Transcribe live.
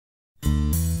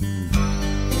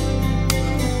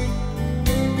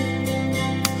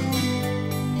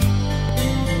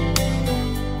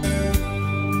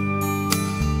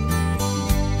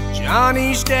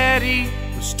Johnny's daddy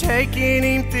was taking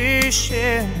him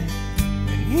fishing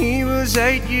when he was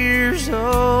 8 years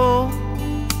old.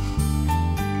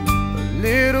 A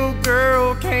little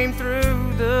girl came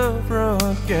through the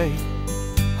front gate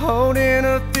holding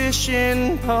a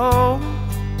fishing pole.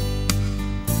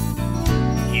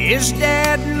 His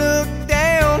dad looked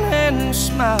down and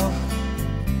smiled,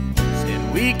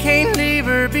 said, "We can't leave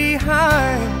her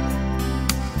behind.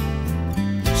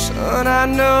 Son, I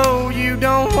know you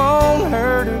don't want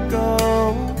her to go,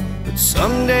 but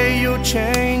someday you'll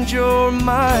change your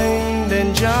mind."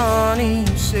 And Johnny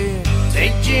said,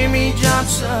 "Take Jimmy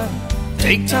Johnson,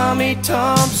 take Tommy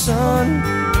Thompson,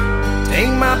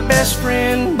 take my best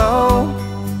friend Bo,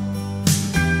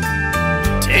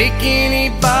 take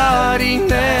anybody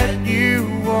that you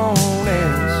want,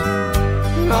 as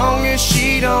long as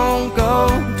she don't go.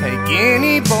 Take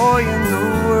any boy in the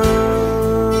world.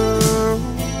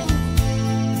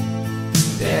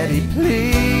 Daddy,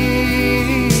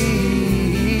 please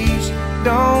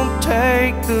don't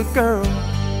take the girl."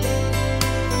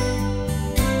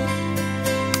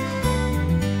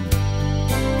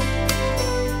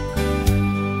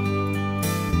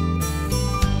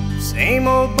 Same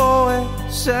old boy,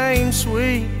 same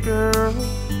sweet girl,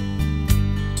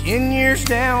 10 years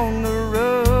down the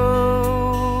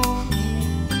road.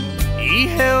 He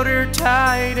held her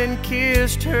tight and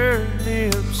kissed her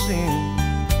lips in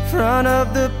front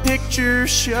of the picture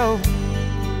show.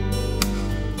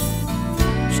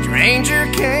 Stranger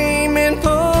came and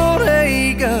pulled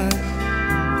a gun,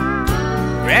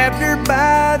 grabbed her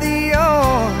by the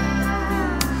arm,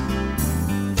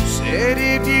 said,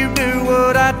 "If you do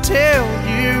what I tell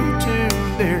you to,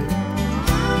 there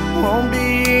won't be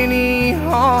any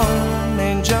harm."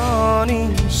 And Johnny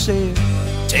said,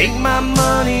 "Take my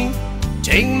money,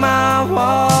 take my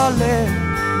wallet,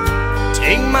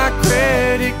 take my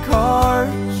credit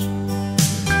cards.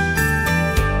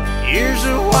 Here's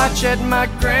a watch that my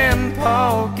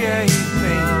grandpa gave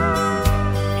me.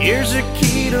 Here's a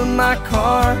key to my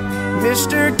car.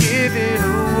 Mister, give it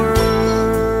a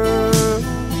whirl.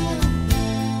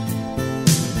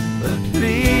 But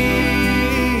please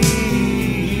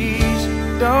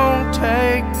don't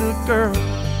take the girl."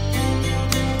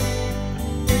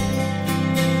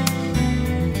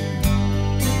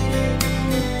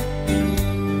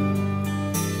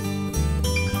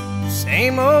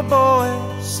 Same old boy,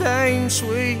 same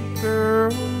sweet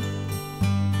girl,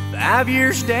 5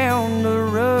 years down the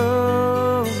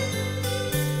road.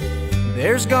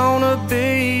 There's gonna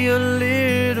be a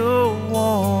little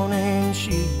one, and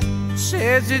she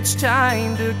says it's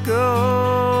time to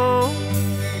go.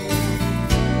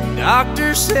 Doctor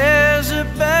says the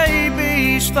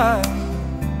baby's fine,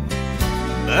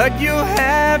 but you'll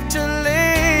have to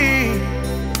leave,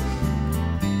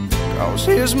 'cause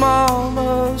his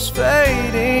mama's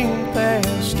fading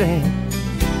fast. And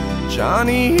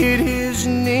Johnny hit his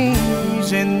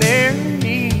knees and there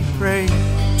he prayed,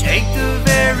 "Take the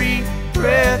very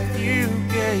breath you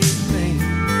gave me,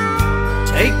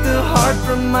 take the heart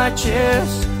from my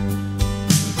chest.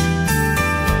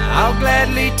 I'll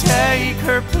gladly take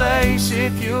her place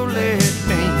if you'll let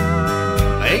me.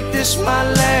 Make this my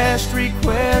last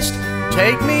request,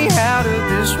 take me out of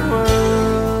this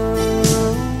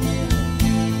world.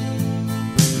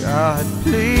 God,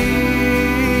 please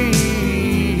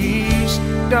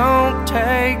don't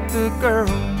take the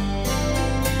girl."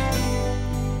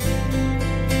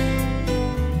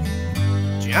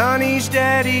 Johnny's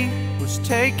daddy was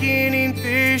taking him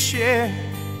fishing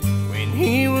when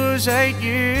he was 8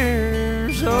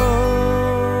 years old.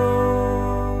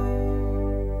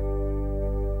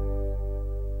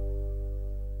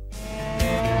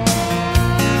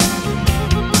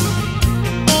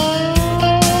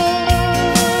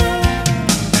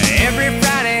 Every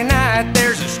Friday night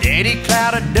there's a steady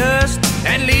cloud of dust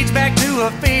that leads back to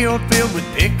a field filled with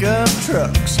pickup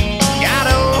trucks. Got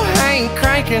old Hank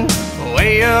cranking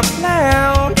way up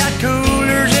loud, got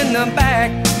coolers in the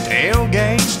back,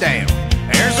 tailgates down.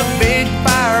 There's a big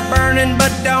fire burning,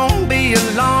 but don't be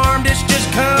alarmed, it's just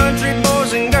country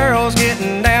boys and girls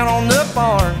getting down on the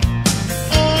farm.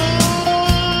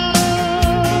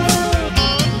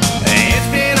 It's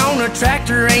been on the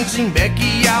tractor, ain't seen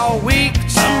Becky all week.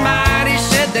 Somebody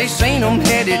said they seen them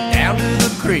headed down to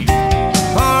the creek.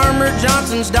 Farmer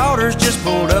Johnson's daughters just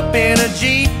pulled up in a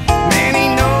Jeep. Man, he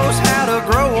knows how to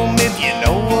grow them, if you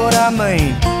know what I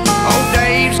mean. Old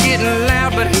Dave's getting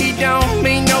loud, but he don't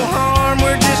mean no harm.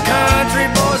 We're just country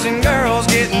boys and girls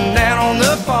getting down on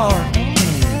the farm.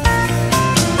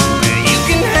 You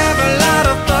can have a lot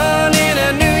of fun in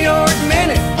a New York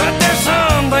minute, but there's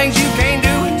some things you can't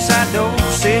do inside those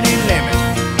city limits.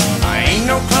 I ain't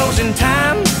no closing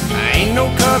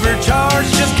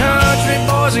just country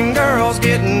boys and girls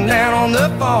getting down on the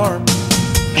farm.